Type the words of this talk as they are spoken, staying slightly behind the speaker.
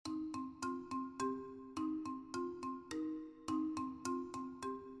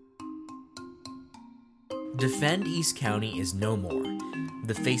Defend East County is no more.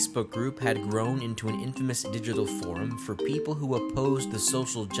 The Facebook group had grown into an infamous digital forum for people who opposed the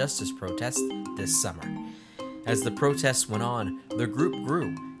social justice protests this summer. As the protests went on, the group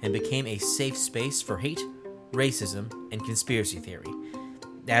grew and became a safe space for hate, racism, and conspiracy theory.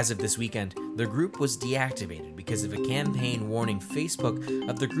 As of this weekend, the group was deactivated because of a campaign warning Facebook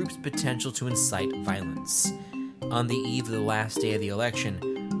of the group's potential to incite violence. On the eve of the last day of the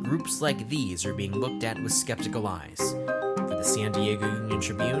election, groups like these are being looked at with skeptical eyes. For the San Diego Union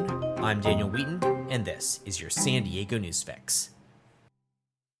Tribune, I'm Daniel Wheaton, and this is your San Diego News Fix.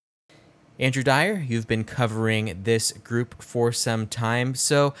 Andrew Dyer, you've been covering this group for some time,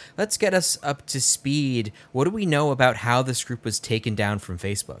 so let's get us up to speed. What do we know about how this group was taken down from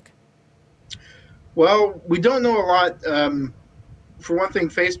Facebook? Well, we don't know a lot. For one thing,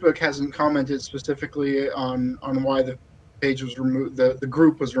 Facebook hasn't commented specifically on why the page was removed. The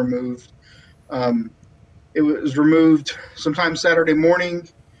group was removed. It was removed sometime Saturday morning.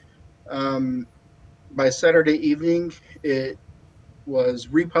 By Saturday evening, it was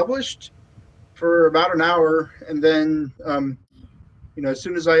republished for about an hour, and then as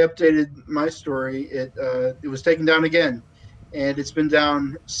soon as I updated my story, it was taken down again, and it's been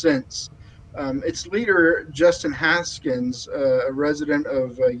down since. Its leader, Justin Haskins, a resident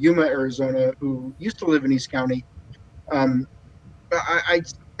of Yuma, Arizona, who used to live in East County, I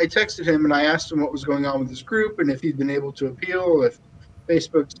texted him and I asked him what was going on with this group and if he'd been able to appeal, if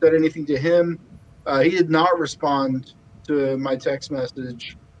Facebook said anything to him. He did not respond to my text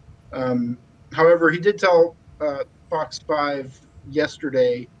message. However, he did tell Fox 5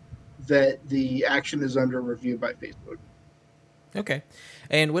 yesterday that the action is under review by Facebook. Okay.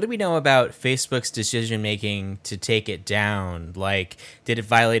 And what do we know about Facebook's decision-making to take it down? Like, did it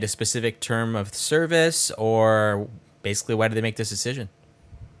violate a specific term of service, or basically why did they make this decision?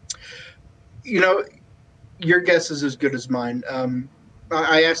 Your guess is as good as mine.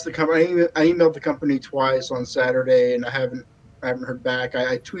 I asked the company, I emailed the company twice on Saturday, and I haven't heard back.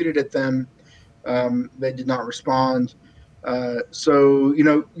 I tweeted at them. They did not respond. So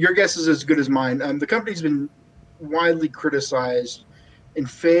your guess is as good as mine. The company's been widely criticized in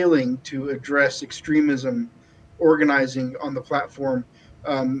failing to address extremism organizing on the platform.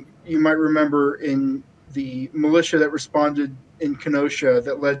 You might remember in the militia that responded in Kenosha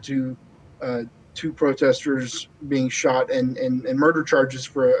that led to two protesters being shot and murder charges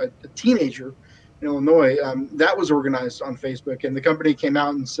for a teenager in Illinois. That was organized on Facebook, and the company came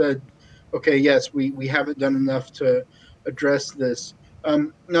out and said, okay, yes, we haven't done enough to address this.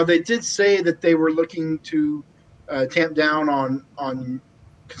 Now, they did say that they were looking to tamp down on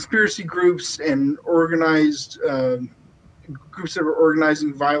conspiracy groups and organized groups that are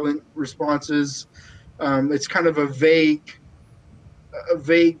organizing violent responses. It's kind of a vague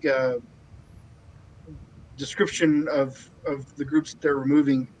description of the groups that they're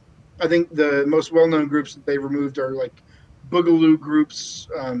removing. I think the most well-known groups that they removed are like Boogaloo groups,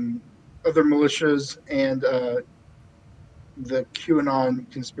 other militias, and the QAnon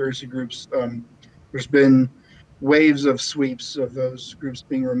conspiracy groups. There's been waves of sweeps of those groups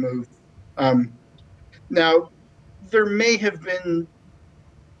being removed. Now, there may have been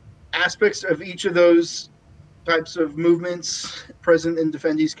aspects of each of those types of movements present in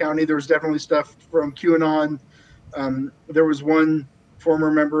Defend East County. There was definitely stuff from QAnon. There was one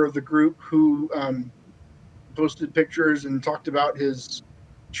former member of the group who posted pictures and talked about his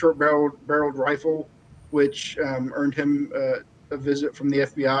short-barreled rifle, which earned him a visit from the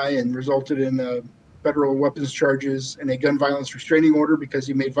FBI and resulted in federal weapons charges and a gun violence restraining order because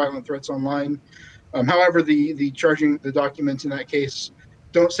he made violent threats online. However, the documents in that case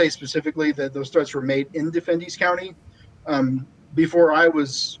don't say specifically that those threats were made in Defend East County. Before I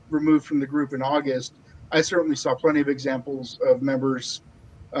was removed from the group in August, I certainly saw plenty of examples of members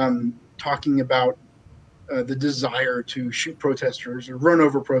talking about the desire to shoot protesters or run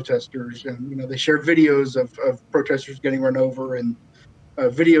over protesters. And, they shared videos of protesters getting run over and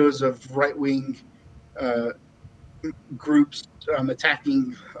videos of right-wing groups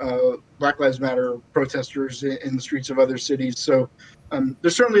attacking Black Lives Matter protesters in the streets of other cities. So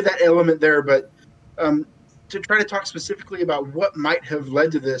there's certainly that element there, but to try to talk specifically about what might have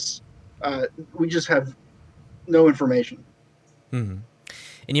led to this, we just have no information. Mm-hmm.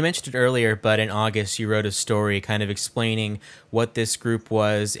 And you mentioned it earlier, but in August you wrote a story kind of explaining what this group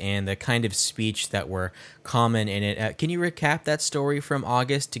was and the kind of speech that were common in it. Can you recap that story from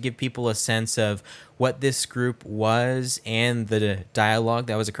August to give people a sense of what this group was and the dialogue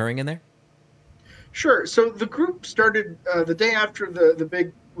that was occurring in there? Sure. So the group started the day after the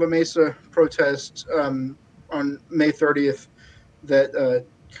big La Mesa protest on May 30th that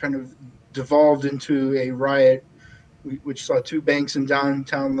kind of devolved into a riot, which saw two banks in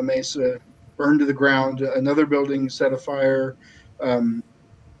downtown La Mesa burned to the ground, another building set afire. Um,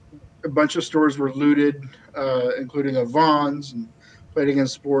 a bunch of stores were looted, including a Vons and Played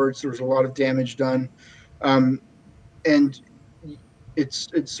Against Sports. There was a lot of damage done, um, and it's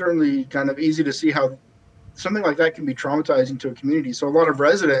certainly kind of easy to see how something like that can be traumatizing to a community. So a lot of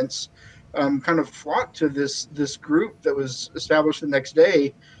residents kind of flocked to this group that was established the next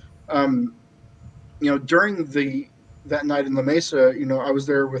day. During that night in La Mesa, I was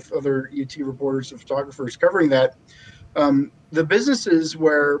there with other UT reporters and photographers covering that. The businesses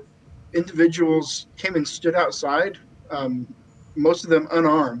where individuals came and stood outside, most of them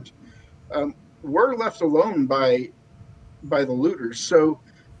unarmed, were left alone by the looters. So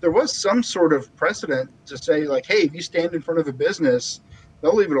there was some sort of precedent to say, like, hey, if you stand in front of a business,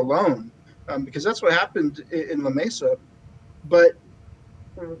 they'll leave it alone, because that's what happened in La Mesa. But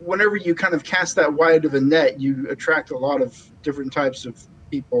whenever you kind of cast that wide of a net, you attract a lot of different types of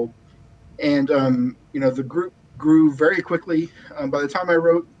people. And, the group grew very quickly. By the time I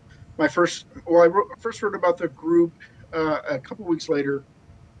wrote I first wrote about the group a couple weeks later,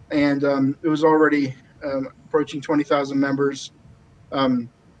 and it was already approaching 20,000 members.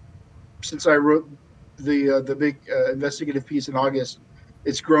 Since I wrote the big investigative piece in August,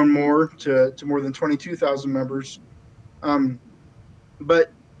 it's grown more to more than 22,000 members.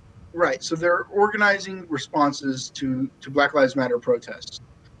 But right, so they're organizing responses to Black Lives Matter protests,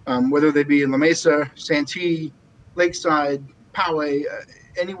 whether they be in La Mesa, Santee, Lakeside, Poway,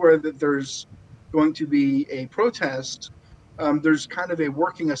 anywhere that there's going to be a protest. There's kind of a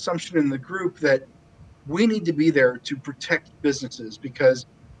working assumption in the group that we need to be there to protect businesses because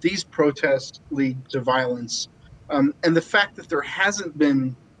these protests lead to violence. And the fact that there hasn't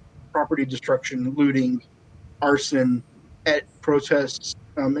been property destruction, looting, arson at protests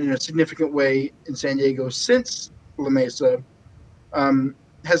in a significant way in San Diego since La Mesa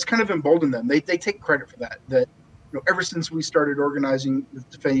has kind of emboldened them. They take credit for that. That ever since we started organizing with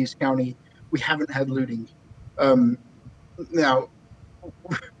Defend East County, we haven't had looting. Now,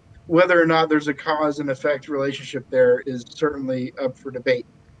 whether or not there's a cause and effect relationship there is certainly up for debate.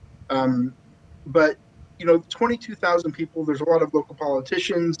 But 22,000 people. There's a lot of local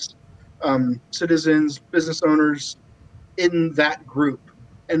politicians, citizens, business owners in that group,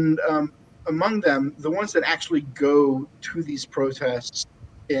 and among them, the ones that actually go to these protests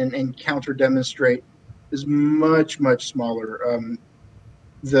and counter demonstrate is much, much smaller.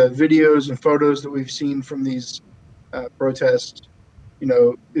 The videos and photos that we've seen from these protests,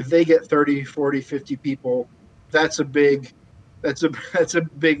 if they get 30, 40, 50 people, that's a big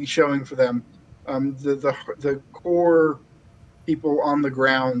showing for them. The core people on the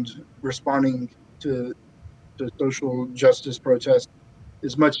ground responding to social justice protests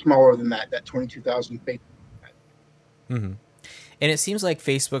is much smaller than that 22,000 face. Mm-hmm. And it seems like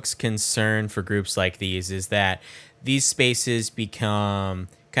Facebook's concern for groups like these is that these spaces become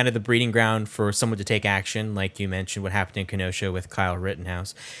kind of the breeding ground for someone to take action, like you mentioned what happened in Kenosha with Kyle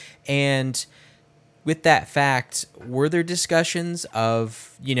Rittenhouse. And with that fact, were there discussions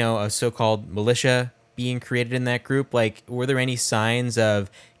of, a so-called militia being created in that group? Like, were there any signs of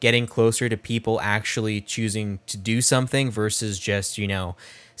getting closer to people actually choosing to do something versus just,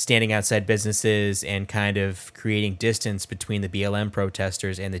 standing outside businesses and kind of creating distance between the BLM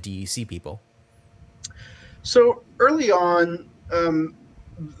protesters and the DEC people? So early on,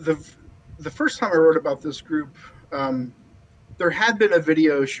 the first time I wrote about this group, there had been a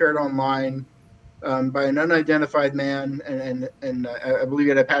video shared online by an unidentified man, and I believe he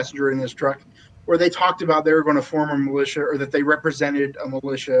had a passenger in his truck, where they talked about they were going to form a militia, or that they represented a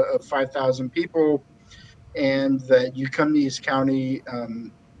militia of 5,000 people, and that you come to East County,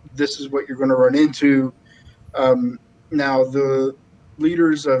 this is what you're going to run into. Now, the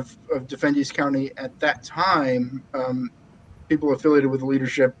leaders of Defend East County at that time, people affiliated with the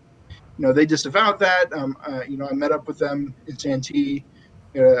leadership, they disavowed that. I met up with them in Santee,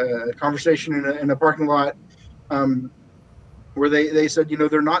 a conversation in a parking lot, where they said,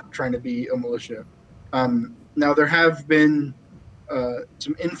 they're not trying to be a militia. Now, there have been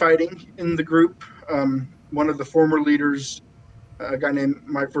some infighting in the group. One of the former leaders, a guy named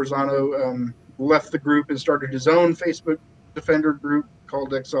Mike Verzano, left the group and started his own Facebook Defender group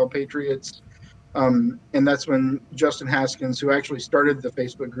called Exile Patriots. And that's when Justin Haskins, who actually started the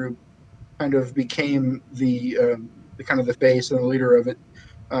Facebook group, kind of became the kind of the face and the leader of it.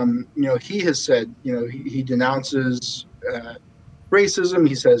 He has said, he denounces racism.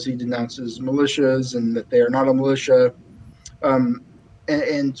 He says he denounces militias and that they are not a militia.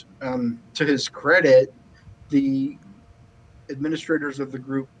 And to his credit, the administrators of the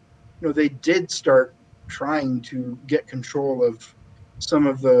group they did start trying to get control of some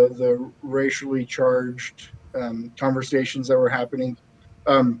of the racially charged conversations that were happening.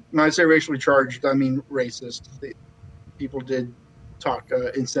 When I say racially charged, I mean racist. People did talk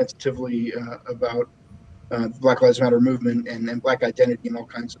insensitively about the Black Lives Matter movement and Black identity and all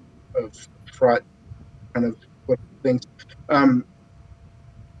kinds of fraught kind of things.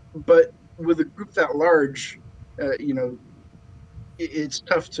 But with a group that large, it's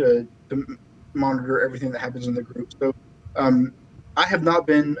tough to monitor everything that happens in the group. So I have not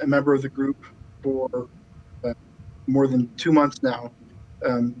been a member of the group for more than 2 months now.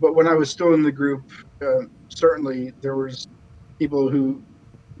 But when I was still in the group, certainly there was people who,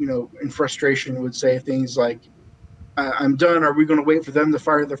 in frustration would say things like, I'm done. Are we going to wait for them to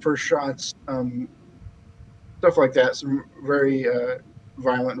fire the first shots? Stuff like that. Some very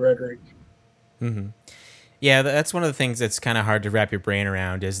violent rhetoric. Mm-hmm. Yeah, that's one of the things that's kind of hard to wrap your brain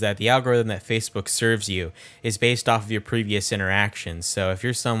around, is that the algorithm that Facebook serves you is based off of your previous interactions. So if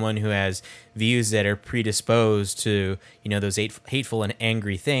you're someone who has views that are predisposed to, those hateful and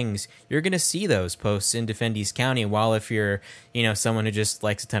angry things, you're going to see those posts in Defense County. While if you're, someone who just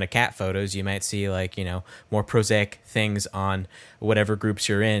likes a ton of cat photos, you might see more prosaic things on whatever groups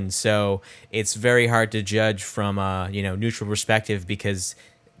you're in. So it's very hard to judge from a, neutral perspective, because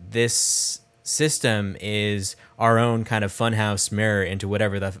this system is our own kind of funhouse mirror into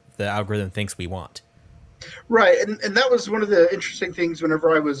whatever the algorithm thinks we want. Right. And that was one of the interesting things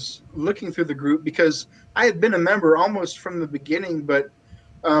whenever I was looking through the group, because I had been a member almost from the beginning, but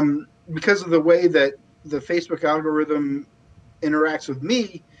because of the way that the Facebook algorithm interacts with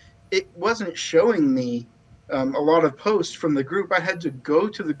me, it wasn't showing me a lot of posts from the group. I had to go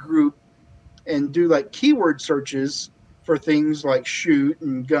to the group and do like keyword searches for things like shoot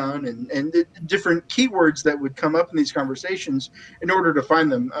and gun and different keywords that would come up in these conversations in order to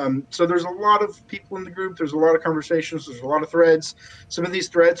find them. So there's a lot of people in the group. There's a lot of conversations. There's a lot of threads. Some of these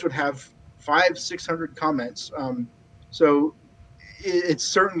threads would have 500-600 comments. So it's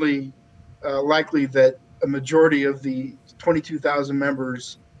certainly likely that a majority of the 22,000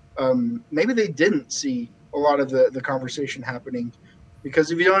 members, maybe they didn't see a lot of the conversation happening, because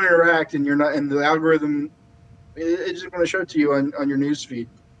if you don't interact and you're not, and the algorithm, it's just going to show it to you on your news feed.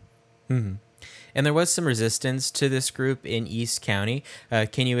 Mm-hmm. And there was some resistance to this group in East County.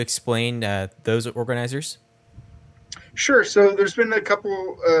 Can you explain those organizers? Sure. So there's been a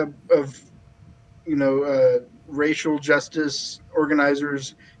couple of racial justice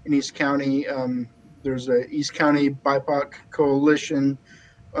organizers in East County. There's a East County BIPOC Coalition,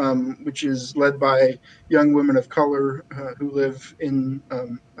 which is led by young women of color who live in,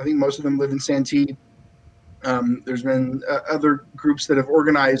 I think most of them live in Santee. There's been other groups that have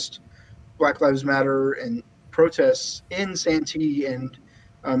organized Black Lives Matter and protests in Santee and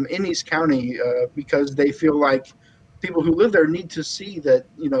in East County because they feel like people who live there need to see that,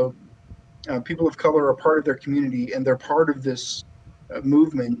 people of color are part of their community and they're part of this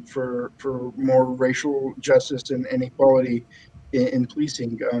movement for more racial justice and equality in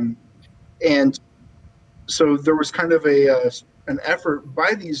policing. And so there was kind of an effort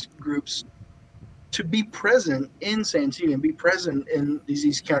by these groups to be present in Santee and be present in these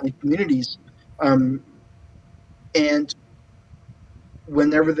East County communities. And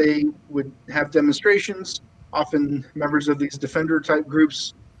whenever they would have demonstrations, often members of these defender type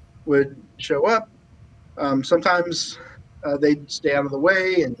groups would show up. Sometimes they'd stay out of the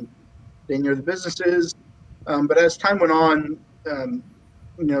way and stay near the businesses. But as time went on,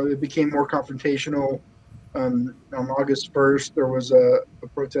 it became more confrontational. On August 1st, there was a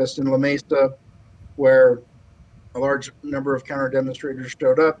protest in La Mesa where a large number of counter demonstrators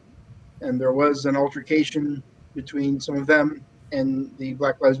showed up, and there was an altercation between some of them and the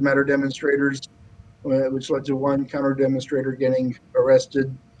Black Lives Matter demonstrators, which led to one counter demonstrator getting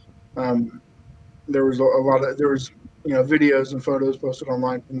arrested. There was videos and photos posted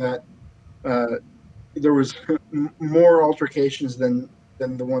online from that. There was more altercations than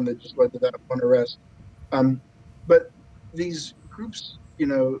the one that just led to that one arrest. But these groups,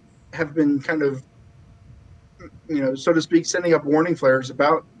 have been kind of, so to speak, sending up warning flares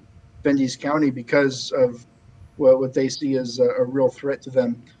about Bend County because of what they see as a real threat to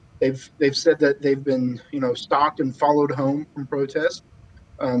them. They've said that they've been, stalked and followed home from protests.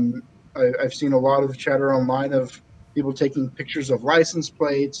 I've seen a lot of chatter online of people taking pictures of license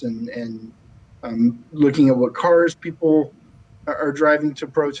plates and looking at what cars people are driving to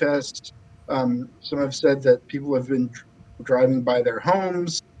protest. Some have said that people have been driving by their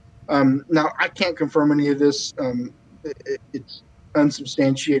homes. Now, I can't confirm any of this. It's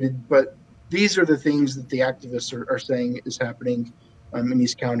unsubstantiated, but these are the things that the activists are saying is happening. in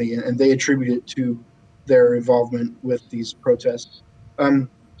East County, and they attribute it to their involvement with these protests.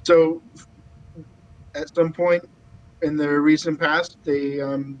 So at some point in the recent past, they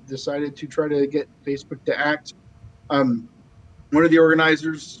decided to try to get Facebook to act. One of the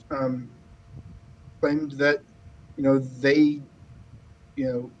organizers claimed that they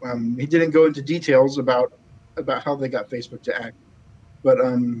he didn't go into details about how they got Facebook to act, but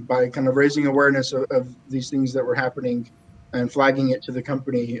by kind of raising awareness of these things that were happening and flagging it to the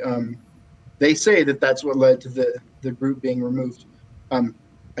company, they say that that's what led to the group being removed.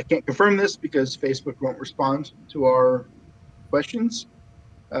 I can't confirm this because Facebook won't respond to our questions,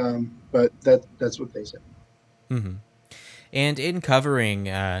 but that's what they said. Mm-hmm. And in covering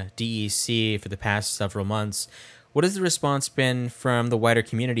DEC for the past several months, what has the response been from the wider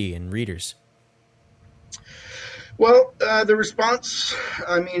community and readers? Well, the response,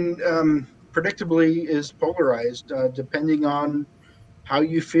 predictably, is polarized, depending on how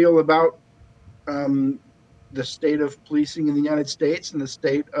you feel about the state of policing in the United States and the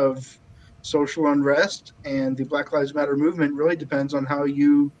state of social unrest and the Black Lives Matter movement. Really depends on how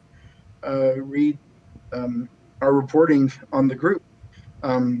you read our reporting on the group.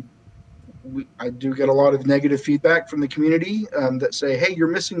 I do get a lot of negative feedback from the community that say, "Hey, you're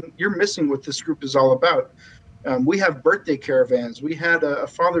missing what this group is all about." We have birthday caravans. We had a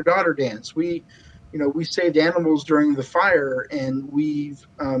father-daughter dance. We saved animals during the fire, and we've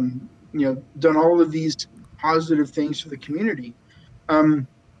done all of these positive things for the community,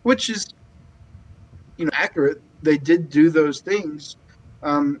 which is accurate. They did do those things.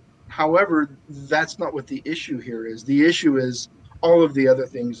 However, that's not what the issue here is. The issue is all of the other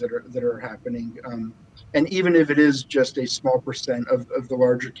things that are happening, and even if it is just a small percent of the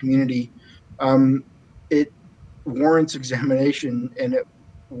larger community, it warrants examination and it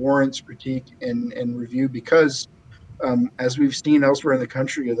warrants critique and review because, as we've seen elsewhere in the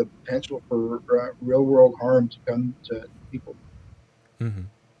country, of the potential for real world harm to come to people. Mm-hmm.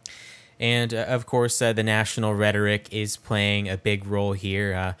 And of course, the national rhetoric is playing a big role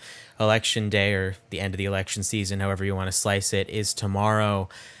here. Election day, or the end of the election season, however you want to slice it, is tomorrow.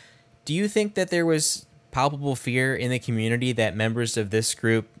 Do you think that there was palpable fear in the community that members of this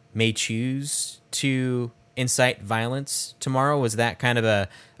group may choose to incite violence tomorrow? Was that kind of a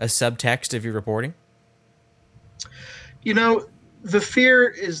subtext of your reporting? The fear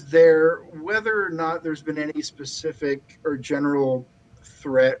is there. Whether or not there's been any specific or general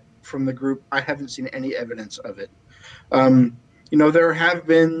threat from the group, I haven't seen any evidence of it. There have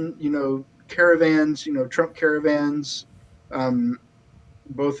been, caravans, Trump caravans,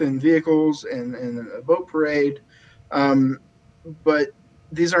 both in vehicles and a boat parade. But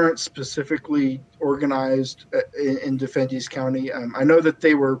these aren't specifically organized in Defense County. I know that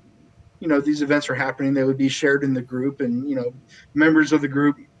they were, these events are happening. They would be shared in the group, and, members of the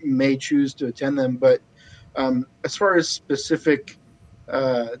group may choose to attend them. But as far as specific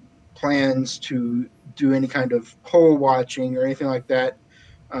plans to do any kind of poll watching or anything like that,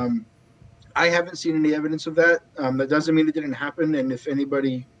 I haven't seen any evidence of that. That doesn't mean it didn't happen. And if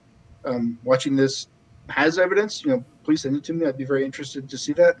anybody watching this has evidence, please send it to me. I'd be very interested to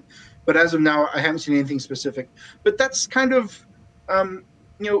see that. But as of now, I haven't seen anything specific. But that's kind of,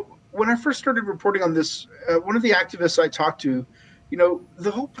 when I first started reporting on this, one of the activists I talked to,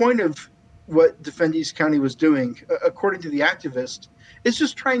 the whole point of what Defend East County was doing, according to the activist, is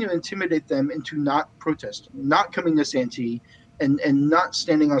just trying to intimidate them into not protesting, not coming to Santee, and not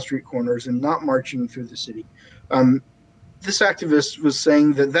standing on street corners and not marching through the city. This activist was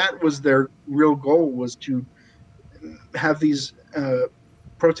saying that was their real goal, was to have these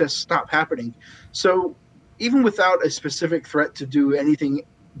protests stop happening. So even without a specific threat to do anything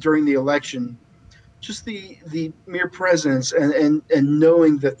during the election, just the mere presence and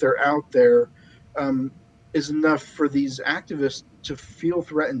knowing that they're out there is enough for these activists to feel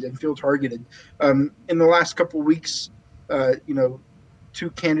threatened and feel targeted. In the last couple of weeks, two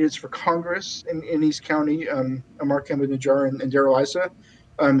candidates for Congress in East County, Amar Kemba-Najjar and Darrell Issa,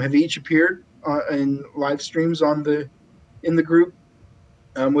 have each appeared in live streams in the group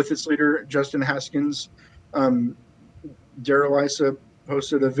with its leader, Justin Haskins. Darrell Issa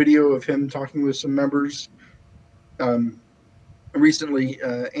posted a video of him talking with some members recently.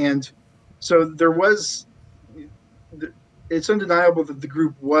 And so there was, it's undeniable that the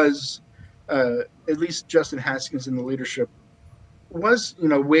group was, at least Justin Haskins in the leadership, was,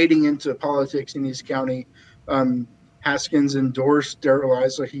 wading into politics in East County. Haskins endorsed Darrell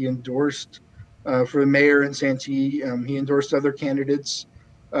Issa. He endorsed for the mayor in Santee. He endorsed other candidates.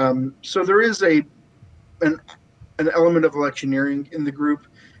 So there is an element of electioneering in the group,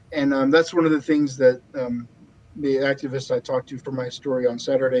 and that's one of the things that the activist I talked to for my story on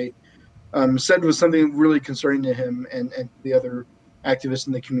Saturday, said was something really concerning to him and the other activists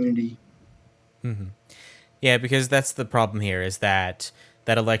in the community. Mm-hmm. Yeah, because that's the problem here, is that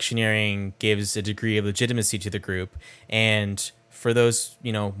electioneering gives a degree of legitimacy to the group, and for those,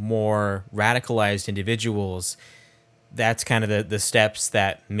 more radicalized individuals, that's kind of the steps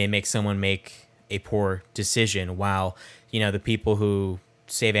that may make someone make a poor decision, while, the people who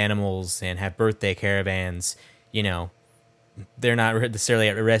save animals and have birthday caravans, they're not necessarily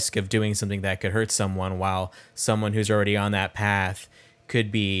at risk of doing something that could hurt someone, while someone who's already on that path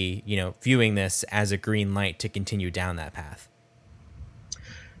could be, viewing this as a green light to continue down that path.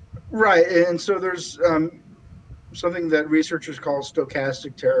 Right. And so there's something that researchers call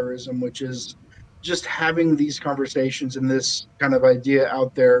stochastic terrorism, which is just having these conversations and this kind of idea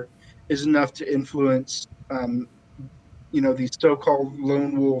out there is enough to influence, these so-called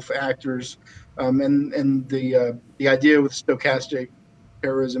lone wolf actors. And the idea with stochastic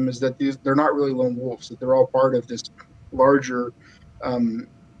terrorism is that they're not really lone wolves; that they're all part of this larger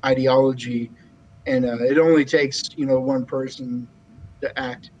ideology, and it only takes one person to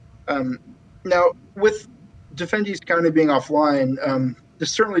act. Um, Now, with Defend East County being offline,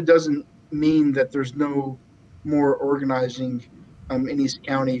 this certainly doesn't mean that there's no more organizing in East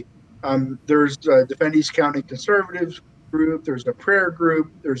County. There's a Defend East County Conservatives group. There's a prayer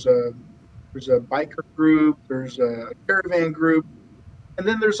group. There's a biker group. There's a caravan group, and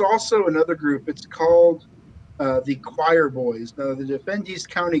then there's also another group. It's called the Choir Boys. Now, the Defend East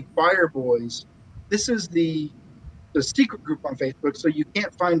County Choir Boys. This is the secret group on Facebook, so you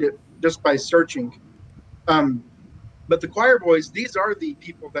can't find it just by searching. But the Choir Boys, these are the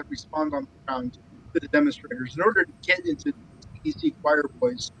people that respond on the ground to the demonstrators. In order to get into EC Choir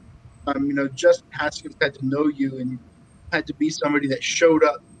Boys, Justin Haskins had to know you and had to be somebody that showed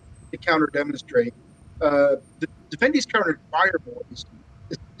up to counter demonstrate. The Defend East County Choir Boys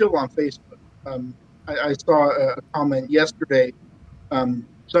is still on Facebook. I saw a comment yesterday.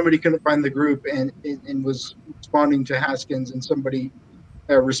 Somebody couldn't find the group and was responding to Haskins, and somebody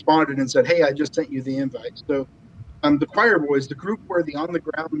responded and said, "Hey, I just sent you the invite." So the Choir Boys, the group where the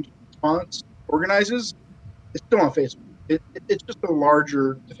on-the-ground response organizes, is still on Facebook. It's just a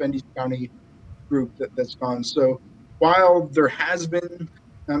larger Defend East County group that's gone. So while there has been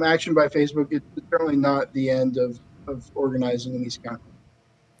action by Facebook, it's certainly not the end of organizing in East County.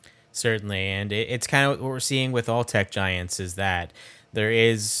 Certainly, and it's kind of what we're seeing with all tech giants, is that there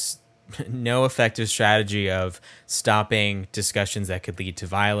is no effective strategy of stopping discussions that could lead to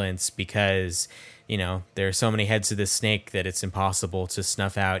violence, because there are so many heads to this snake that it's impossible to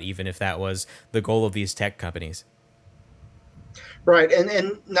snuff out, even if that was the goal of these tech companies. Right,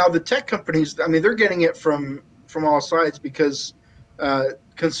 and now the tech companies, I mean, they're getting it from all sides, because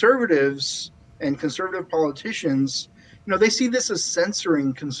conservatives and conservative politicians, they see this as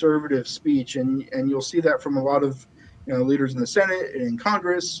censoring conservative speech, and you'll see that from a lot of leaders in the Senate and in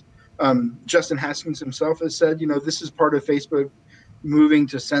Congress. Justin Haskins himself has said, this is part of Facebook moving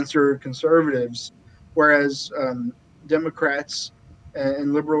to censor conservatives, whereas Democrats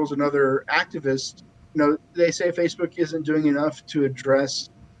and liberals and other activists, they say Facebook isn't doing enough to address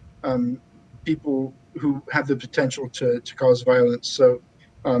people who have the potential to cause violence. So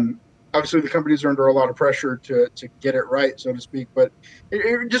obviously the companies are under a lot of pressure to get it right, so to speak. But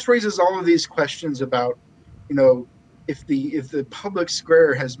it just raises all of these questions about, if the public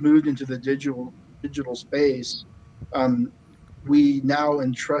square has moved into the digital space, we now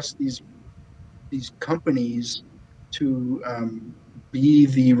entrust these companies to be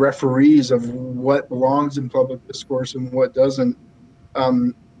the referees of what belongs in public discourse and what doesn't.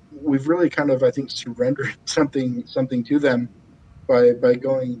 We've really kind of, I think, surrendered something to them by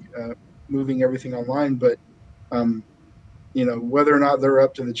going moving everything online. But whether or not they're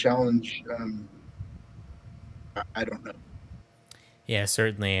up to the challenge, I don't know. Yeah,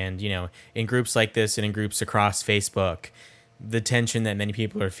 certainly. And, in groups like this and in groups across Facebook, the tension that many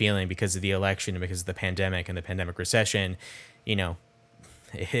people are feeling because of the election and because of the pandemic and the pandemic recession,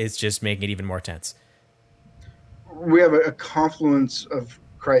 it's just making it even more tense. We have a confluence of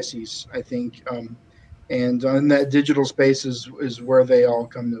crises, I think. And in that digital space is where they all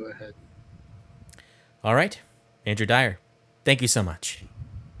come to a head. All right. Andrew Dyer, thank you so much.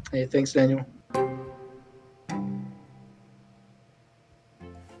 Hey, thanks, Daniel.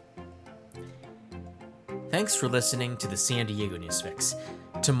 Thanks for listening to the San Diego News Fix.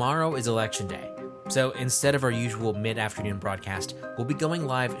 Tomorrow is Election Day, so instead of our usual mid-afternoon broadcast, we'll be going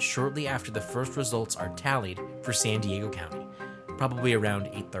live shortly after the first results are tallied for San Diego County, probably around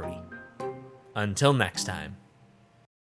 8:30. Until next time.